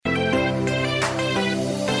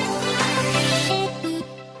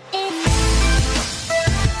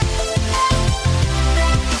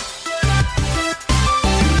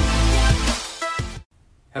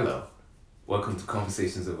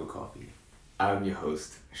I'm your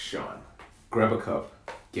host, Sean. Grab a cup,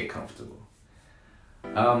 get comfortable.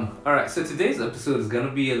 Alright, so today's episode is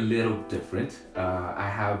gonna be a little different. I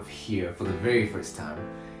have here for the very first time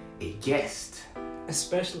a guest. A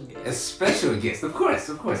special guest. A special guest, of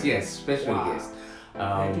course, yes, special guest.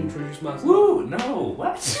 I had to introduce myself. Woo, no,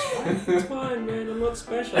 what? It's fine, man. I'm not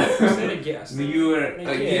special. I said a guest. You were, you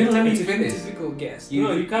didn't let me finish. Typical guest. You,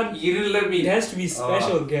 no, you can't. You didn't let me. It has to be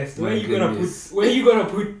special guest. My Where you goodness. gonna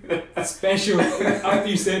put special after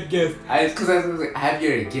you said guest? Because I was like, I have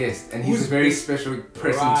here a guest, and he's Who's a very this? special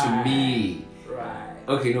person to me. Right.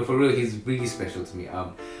 Okay, no, for real, he's really special to me.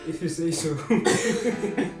 If you say so.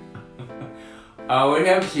 We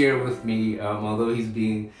have here with me, although he's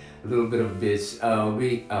being a little bit of a bitch,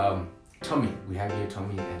 Tommy. We have here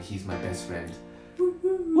Tommy, and he's my best friend. Woo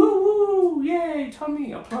woo! Yay,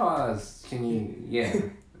 Tommy! Applause! Can you? Yeah.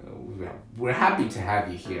 We're happy to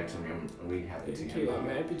have you here, Tommy. I'm really happy to Thank have you. you. I'm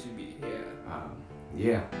happy to be here.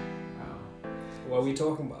 Yeah. What are we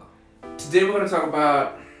talking about? Today we're going to talk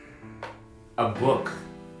about a book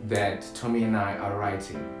that Tommy and I are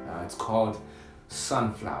writing. It's called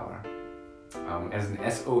Sunflower. As an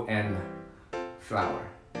S-O-N flower,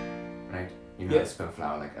 right? You know how to spell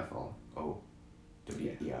flower, like F-L-O-W-E-R.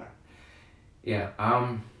 Yeah.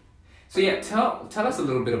 So yeah, tell us a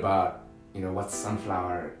little bit about what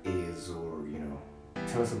Sunflower is, or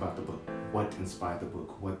tell us about the book. What inspired the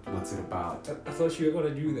book? What's it about? I thought you were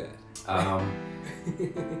gonna do that.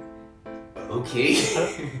 Okay.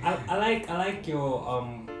 I like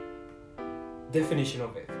your definition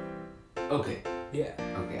of it. Okay. Yeah.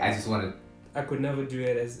 Okay. I just wanted. I could never do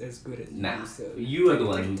it as good as Nah, you. So you are the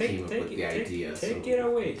one who came up with the take idea. Take it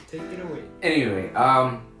away. Take it away. Anyway,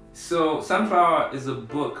 so Sunflower is a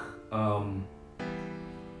book.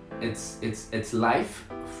 It's life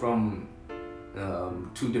from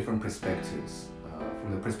two different perspectives.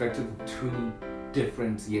 From the perspective of two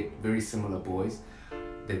different yet very similar boys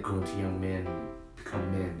that grow into young men,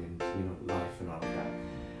 become men, and life and all of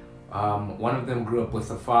that. One of them grew up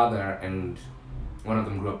with a father, and one of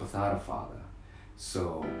them grew up without a father.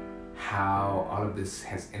 So how all of this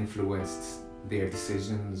has influenced their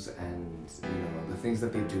decisions and the things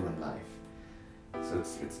that they do in life. So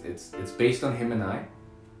it's based on him and I,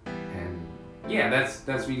 and yeah,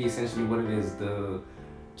 that's really essentially what it is. The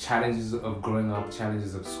challenges of growing up,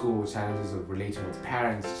 challenges of school, challenges of relating with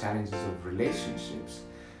parents, challenges of relationships,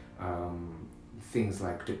 things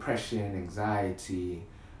like depression, anxiety,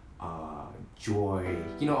 joy,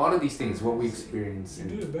 all of these things, what we experience. You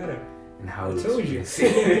do it better. And how I told you.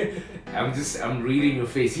 I'm reading your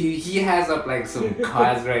face. He has up like some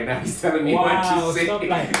cards right now. He's telling me what to say. Stop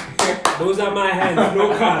like, those are my hands,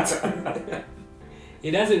 no cards.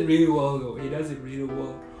 He does it really well though. He does it really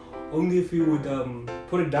well. Only if he would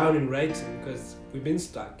put it down in writing, because we've been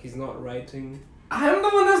stuck. He's not writing. I'm the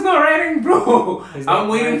one that's not writing, bro. I'm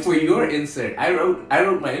waiting for writing. your insert. I wrote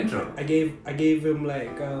my intro. I gave him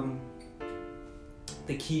like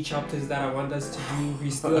the key chapters that I want us to do. He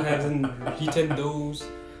still hasn't written those.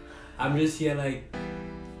 I'm just here like,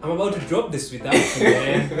 I'm about to drop this without you,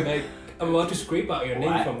 man. Like, I'm about to scrape out your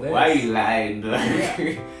name from there. Why are you lying?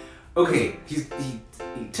 Yeah. Okay, he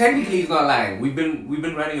technically he's not lying. We've been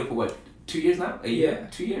writing it for what, 2 years now? A year? Yeah.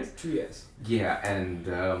 2 years? 2 years. Yeah, and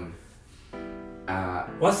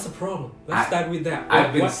What's the problem? Let's start with that.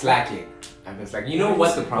 I've been slacking. You know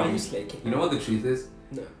what the problem Why are you is? slacking? You know what the truth is?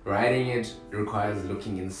 No. Writing it requires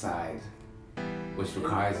looking inside, which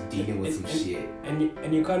requires dealing with some shit. And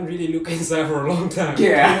you can't really look inside for a long time.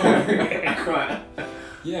 Yeah.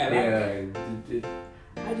 Yeah. Like,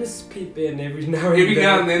 I just peep in every now and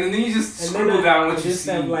then. And then you just scribble down what you see. I just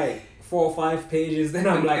have like 4 or 5 pages. Then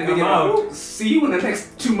I'm like, and I'm then out. Oh, see you in the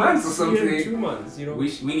next 2 months or something. Yeah, 2 months.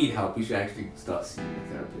 We need help. We should actually start seeing a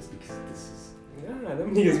therapist, because this is. Yeah,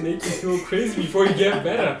 them niggas make you feel crazy before you get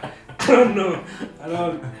better. I don't know.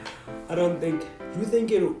 I don't think. You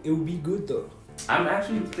think it will be good though? I'm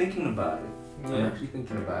actually thinking about it. Yeah. I'm actually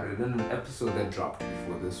thinking about it. In an episode that dropped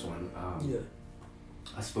before this one,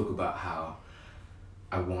 I spoke about how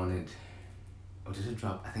I wanted. Oh, did it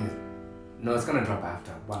drop? No, it's gonna drop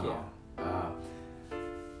after. Wow. Yeah.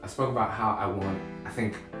 I spoke about how I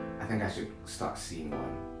think I should start seeing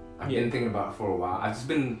one. I've been thinking about it for a while. I've just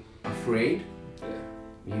been afraid.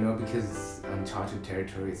 Yeah. Because uncharted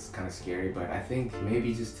territory is kind of scary, but I think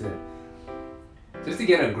maybe just to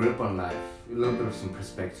get a grip on life, a little bit of some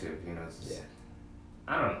perspective,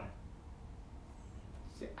 I don't know.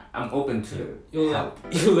 I'm open to You'll help.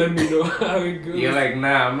 you'll let me know how it goes. You're like,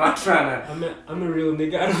 nah, I'm not trying to. I'm a real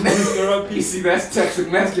nigga. I don't need therapy. You see, that's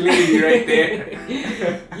toxic masculinity right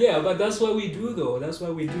there. Yeah, but that's what we do though. That's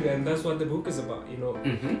what we do, and that's what the book is about. You know,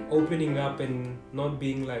 Mm-hmm. opening up and not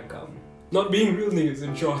being like not being real niggas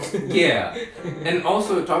in short. Yeah, and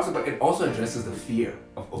also it also addresses the fear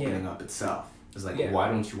of opening up itself. It's like, Yeah. why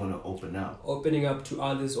don't you want to open up? Opening up to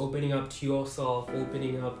others, opening up to yourself,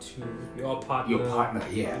 opening up to your partner. Your partner,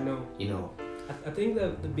 yeah. You know, I think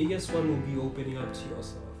that the biggest one will be opening up to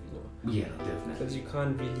yourself. You know, Yeah, no, definitely. because you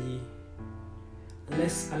can't really,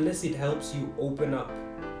 unless it helps you open up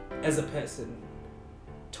as a person,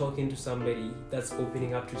 talking to somebody that's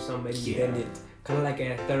opening up to somebody, Yeah. then it kind of like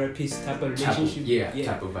a therapist type of Type of, relationship.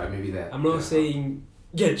 type of vibe, maybe that. I'm not that- saying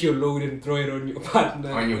get your load and throw it on your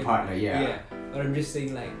partner. on your and- partner, yeah. But I'm just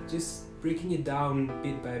saying, like, just breaking it down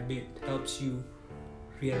bit by bit helps you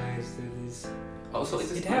realize that Also,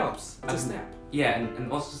 it's it just helps. It's a snap. Yeah, and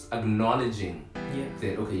also just acknowledging Yeah.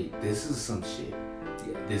 that, okay, this is some shit.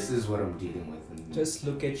 Yeah. This is what I'm dealing with. And Just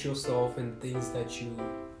look at yourself and things that you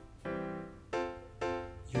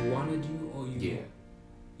wanna do or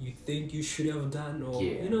you think you should have done, or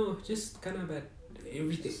Yeah. you know, just kind of at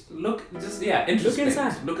everything. introspect.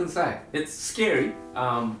 inside. Look inside. It's scary,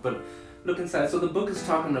 but look inside. So the book is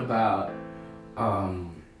talking about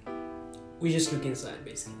We just look inside,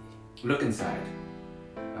 basically. look inside,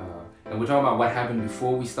 and we're talking about what happened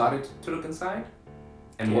before we started to look inside,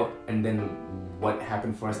 and Yeah. then what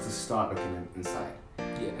happened for us to start looking inside,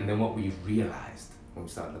 Yeah. and then what we realized when we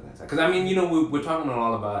started looking inside. Because I mean, you know, we're talking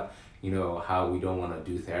all about, you know, how we don't want to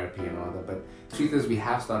do therapy and all that, but the truth is we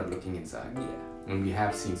have started looking inside, Yeah. and we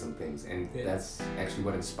have seen some things, and Yeah. that's actually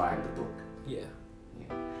what inspired the book. Yeah.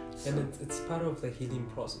 So And it's part of the healing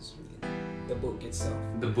process, really. The book itself.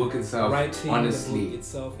 the book itself, Writing honestly, the book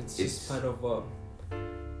itself, it's just it's- part of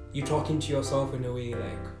you talking to yourself in a way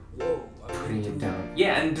like, whoa, I'm putting into it down.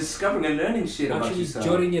 Yeah, and discovering and learning shit about actually yourself.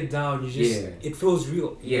 jotting it down. You just Yeah. it feels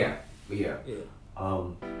real. you Yeah, know? yeah. Yeah.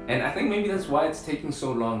 And I think maybe that's why it's taking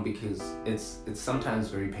so long, because it's sometimes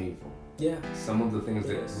very painful. Yeah. Some of the things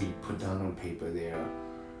that Yes. we put down on paper there,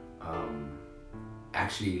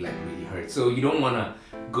 actually like really hurt. So you don't want to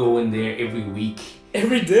go in there every week,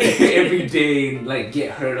 Every day. every day, like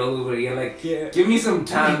get hurt all over. You're like, Yeah. give me some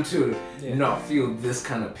time to Yeah. not feel this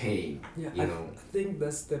kind of pain. Yeah. You know. I think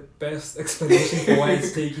that's the best explanation for why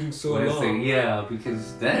it's taking so What I long. say, yeah,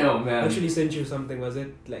 because damn, man. I actually sent you something. Was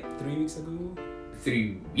it like 3 weeks ago?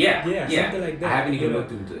 Yeah, something like that. I haven't even you know?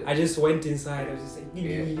 looked into it. I just went inside. I was just like,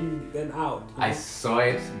 Yeah. then out. you I know? saw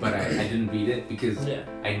it, but I didn't read it because Yeah.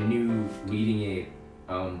 I knew reading it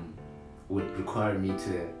would require me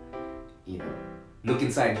to, you know, look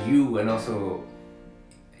inside you and also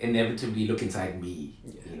inevitably look inside me.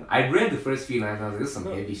 Yeah. You know, I read the first few lines and I was like, this is some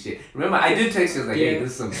Oh. heavy shit. Remember, I did text you, I was like, Yeah. hey,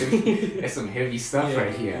 this is some heavy, there's some heavy stuff Yeah,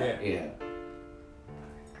 right here. yeah.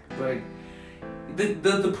 But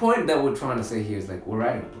the point that we're trying to say here is like, we're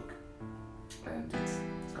writing a book. And it's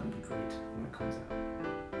gonna be great when it comes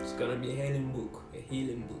out. It's gonna be a healing book. A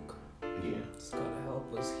healing book. Yeah. It's gonna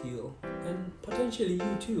help us heal, and potentially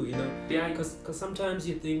you too. You know, Yeah, because sometimes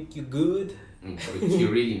you think you're good, but you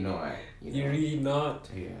really not. You know? you're really not.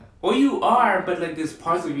 Yeah. Or you are, but like there's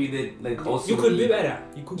parts of you that like also You could be better.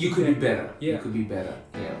 You could be better. Yeah. You could be better.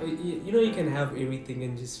 Yeah. But you know, you can have everything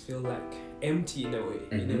and just feel like empty in a way.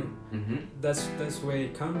 You know, Mm-hmm. that's where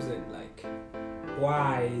it comes in. Like,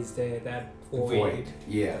 why is there that void?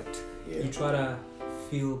 Yeah. that Yeah. You try to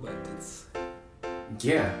feel, but it's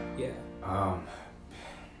Yeah. yeah.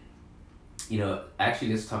 You know, actually,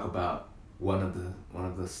 let's talk about one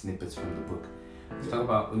of the snippets from the book. Let's talk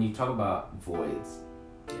about when you talk about voids.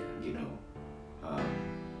 Yeah. You know,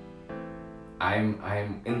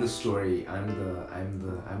 I'm in the story. I'm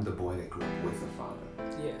the boy that grew up with a father.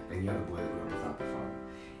 Yeah. And you're the boy that grew up without the father.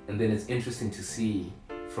 And then it's interesting to see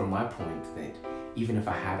from my point that even if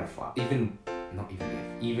I had a father,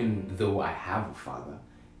 even though I have a father,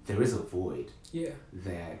 there is a void Yeah.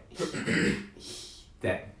 that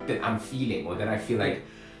I'm feeling, or that I feel like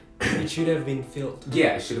It should have been filled.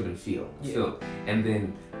 yeah, it should have been Yeah. filled. And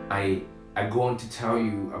then I go on to tell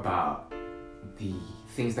you about the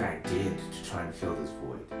things that I did to try and fill this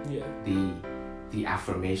void. Yeah. The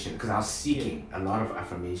affirmation, because I was seeking a lot of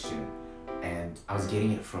affirmation, and I was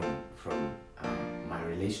getting it from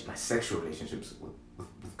my sexual relationships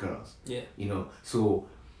with girls. Yeah. You know, so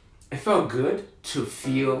it felt good to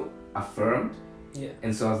feel affirmed, Yeah.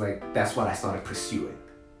 and so I was like, that's what I started pursuing.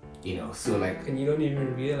 You know, so like, And you don't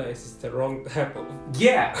even realize it's the wrong type of.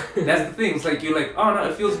 yeah, that's the thing. It's like you're like, oh no,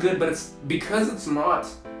 it feels good, but it's because it's not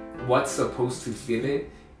what's supposed to fill it.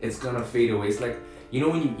 It's gonna fade away. It's like You know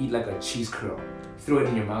when you eat like a cheese curl, throw it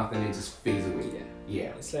in your mouth and it just fades away.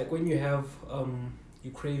 Yeah. It's like when you have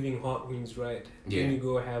you're craving hot wings, right? Yeah. Then you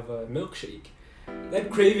go have a milkshake. That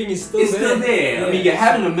craving is still It's there. still there. Yeah. I mean, you're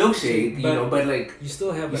having a milkshake, you But know, but like you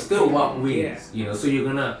still have you that still craving. want wings, Yeah. you know. So you're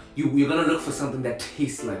gonna look for something that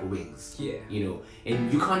tastes like wings, Yeah. you know.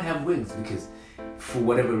 And you can't have wings because for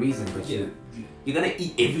whatever reason, but you're gonna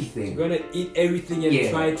eat everything. You're gonna eat everything and Yeah.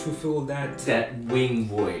 try to fill that Wing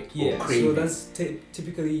void yeah. or craving. So that's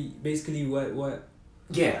typically basically what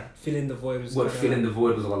yeah. filling the void was. What kinda- filling the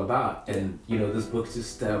void was all about. And you know, this book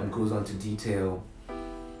just goes on to detail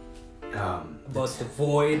about the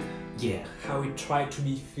void, yeah, how it tried to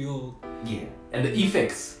be filled, yeah, and the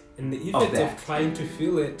effects, and the effect that. of trying to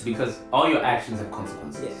fill it. because all your actions have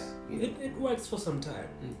consequences. Yeah. you know? It works for some time.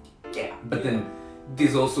 Yeah, but then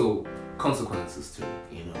there's also consequences too,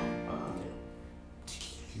 you know.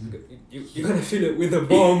 You're gonna fill it with a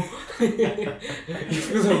bomb. You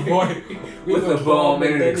fill the void with a bomb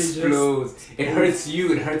and it then explodes. It hurts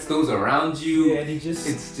you, it hurts those around you. Yeah, and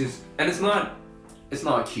It's just, and it's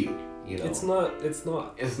not cute, you know. It's not It's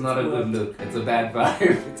not a good look. It's a bad vibe.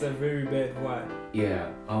 It's a very bad vibe. Yeah.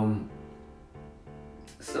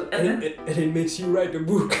 So And it makes you write the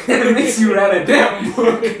book. it makes you write a damn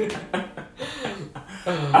book.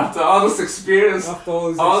 After all this experience, After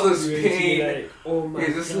all this experience, pain, you're like, oh my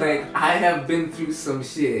it's just God. like I have been through some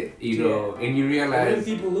shit, you know, and you And when realize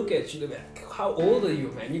people look at you, they're like, how old are you,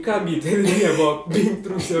 man? You can't be telling me about being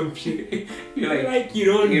through some shit. you're like, you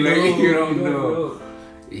don't you're know. like, you don't know. know.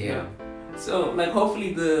 yeah. So like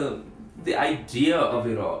hopefully the idea of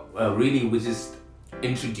it all really was just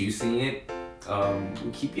introducing it.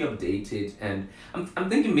 We'll keep you updated, and I'm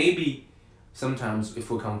thinking maybe sometimes if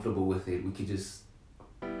we're comfortable with it, we could just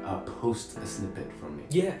post a snippet from it.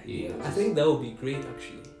 Yeah, Yeah, I just- think that would be great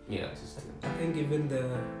actually. Yeah, just I think even the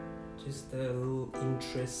little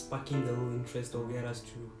interest, sparking the little interest will get us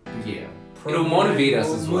to yeah. probably It'll motivate us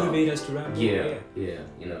as well. Motivate us to rap. Yeah.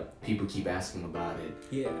 You know, people keep asking about it.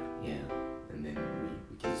 Yeah. Yeah, and then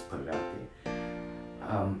we can just put it out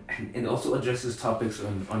there. And also addresses topics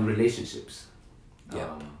on relationships.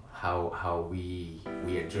 Yeah. How we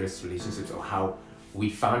address relationships, or how we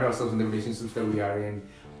found ourselves in the relationships that we are in,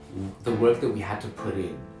 the work that we had to put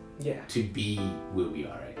in Yeah. to be where we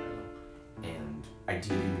are right now, and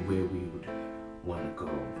ideally where we would want to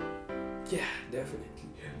go. Yeah, definitely.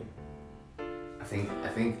 I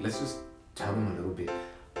think let's just tell them a little bit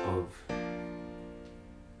of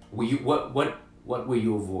what were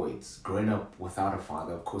your voids growing up without a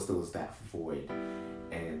father. Of course there was that void,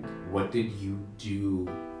 and what did you do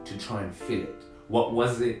to try and fill it? What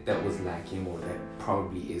was it that was lacking, or that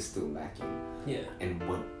probably is still lacking, Yeah. and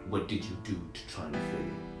what did you do to try and fill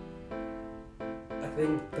it? I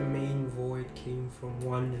think the main void came from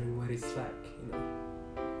wondering what it's like, you know.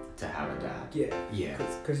 To have a dad. Yeah.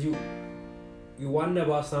 Because you wonder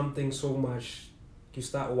about something so much, you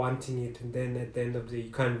start wanting it, and then at the end of the day,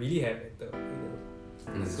 you can't really have it, though, you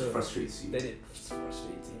know. And it So, frustrates you. Then it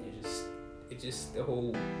frustrates you. It's just the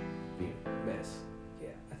whole mess. Yeah,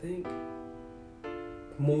 I think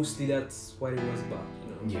mostly that's what it was about, you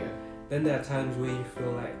know. Yeah. Then there are times where you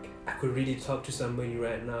feel like I could really talk to somebody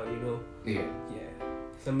right now, you know. Yeah. Yeah,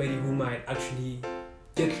 somebody who might actually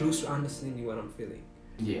get close to understanding what I'm feeling,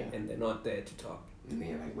 Yeah. and they're not there to talk. And then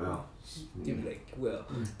you're like, well. You're like, well,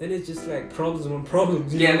 then it's just like problems on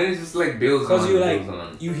problems. Yeah, and then it's just like builds on. Because you like, builds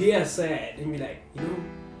on. you hear sad and you're like, you know,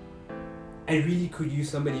 I really could use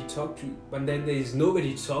somebody to talk to, but then there is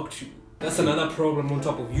nobody to talk to. That's another problem on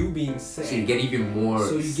top of you being sad. So you get even more.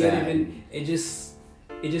 So you sad. get even it's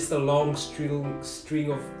just a long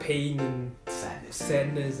string of pain and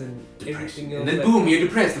sadness and everything else. And then that boom, you're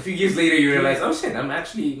depressed. A few years later, you realize, oh shit, I'm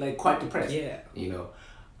actually like quite depressed. Yeah. You know,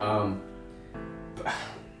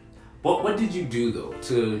 what did you do though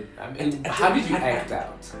to? I mean, how did you act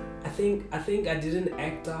out? I think I didn't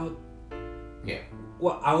act out. Yeah.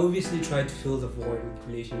 Well, I obviously tried to fill the void with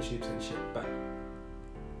relationships and shit, but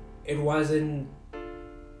it wasn't.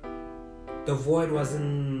 The void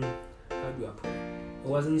wasn't. How do I put it? It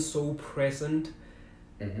wasn't so present.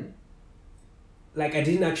 Mm-hmm. Like I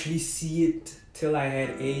didn't actually see it till I had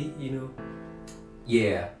A, you know.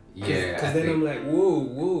 Yeah. Yeah. Because then I'm like,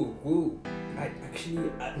 whoa.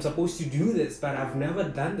 I'm supposed to do this, but I've never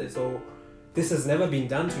done this, or this has never been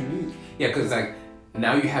done to me. Yeah, because like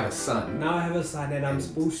now you have a son. Now I have a son, and I'm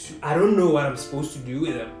supposed to. I don't know what I'm supposed to do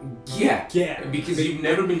with him. Yeah. Yeah. Because you've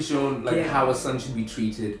never been shown like how a son should be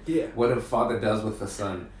treated. Yeah. What a father does with a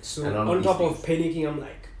son. So and all on of top these of panicking, I'm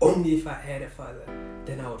like, only if I had a father,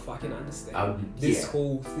 then I would fucking understand this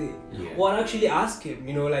whole thing. Yeah. Or I'd actually ask him,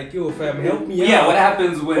 you know, like, yo, fam, help me out. Yeah, what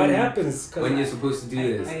happens when When you're supposed to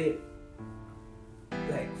do this?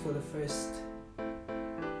 Like, for the first,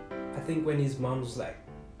 I think when his mom was like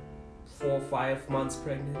 4 or 5 months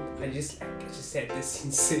pregnant, I just had this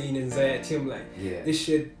insane anxiety. I'm like, this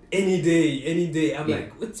shit, any day. I'm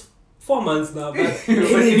like, it's 4 months now, but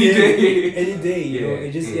any day, you know,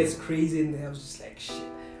 it just gets crazy. And I was just like, shit,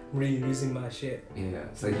 I'm really losing my shit. Yeah,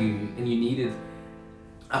 it's like you needed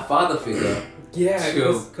a father figure yeah,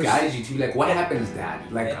 to guide you to, like, what happens,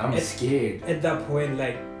 Dad? Like, I'm scared. At that point,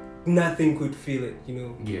 like, nothing could feel it, you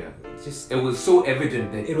know. Yeah. Just it was so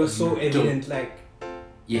evident that it was so evident, like,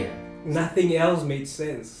 nothing else made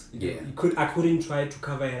sense. You know, I couldn't try to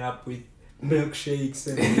cover it up with milkshakes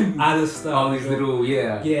and other stuff. All these little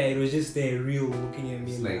it was just there, real, looking at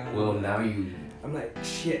me. It's like, well, now you. I'm like,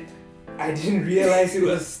 shit. I didn't realize it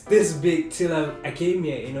was this big till I came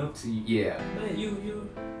here, you know. Yeah. Man, you.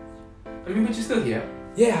 I mean, but you're still here.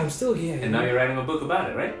 Yeah, I'm still here. And now you're writing a book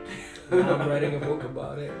about it, right? Now I'm writing a book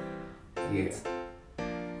about it. Yeah. It's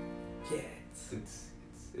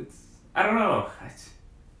I don't know.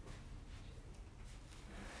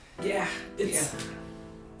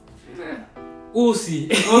 We'll see.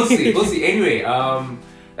 We'll see. Anyway,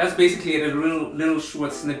 that's basically it. A little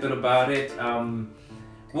short snippet about it. I'm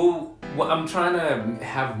trying to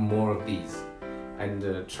have more of these,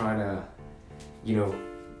 and trying to, you know,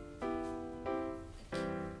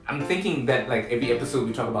 I'm thinking that, like, every episode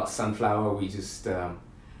we talk about sunflower, we just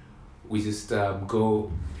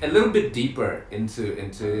go a little bit deeper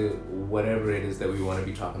into whatever it is that we want to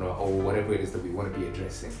be talking about, or whatever it is that we want to be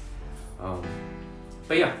addressing.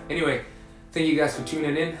 But yeah, anyway, thank you guys for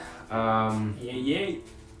tuning in. Catch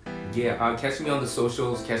me on the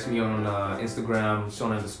socials. Catch me on Instagram,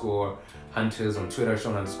 Sean_Hunters, on Twitter,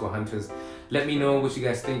 Sean_Hunters. Let me know what you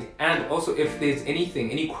guys think, and also if there's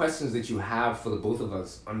any questions that you have for the both of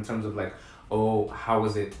us in terms of, like, oh, how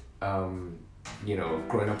was it, you know,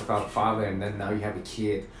 growing up without a father, and then now you have a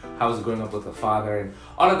kid. How was it growing up with a father, and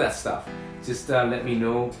all of that stuff? Just let me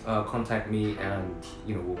know. Contact me, and,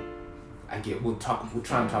 you know, we'll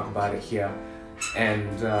try and talk about it here,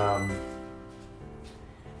 and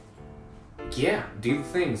do the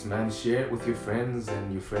things, man. Share it with your friends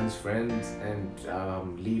and your friends' friends, and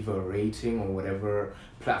leave a rating on whatever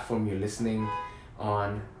platform you're listening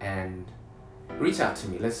on, and reach out to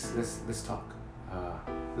me. Let's talk.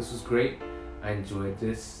 This was great. I enjoyed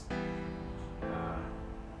this.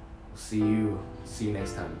 See you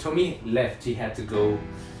next time. Tommy left. He had to go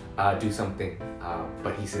do something,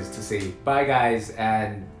 but he says to say bye, guys,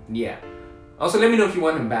 and also let me know if you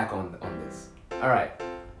want him back on this. All right,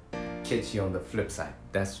 catch you on the flip side.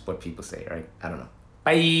 That's what people say, right? I don't know.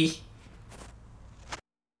 Bye.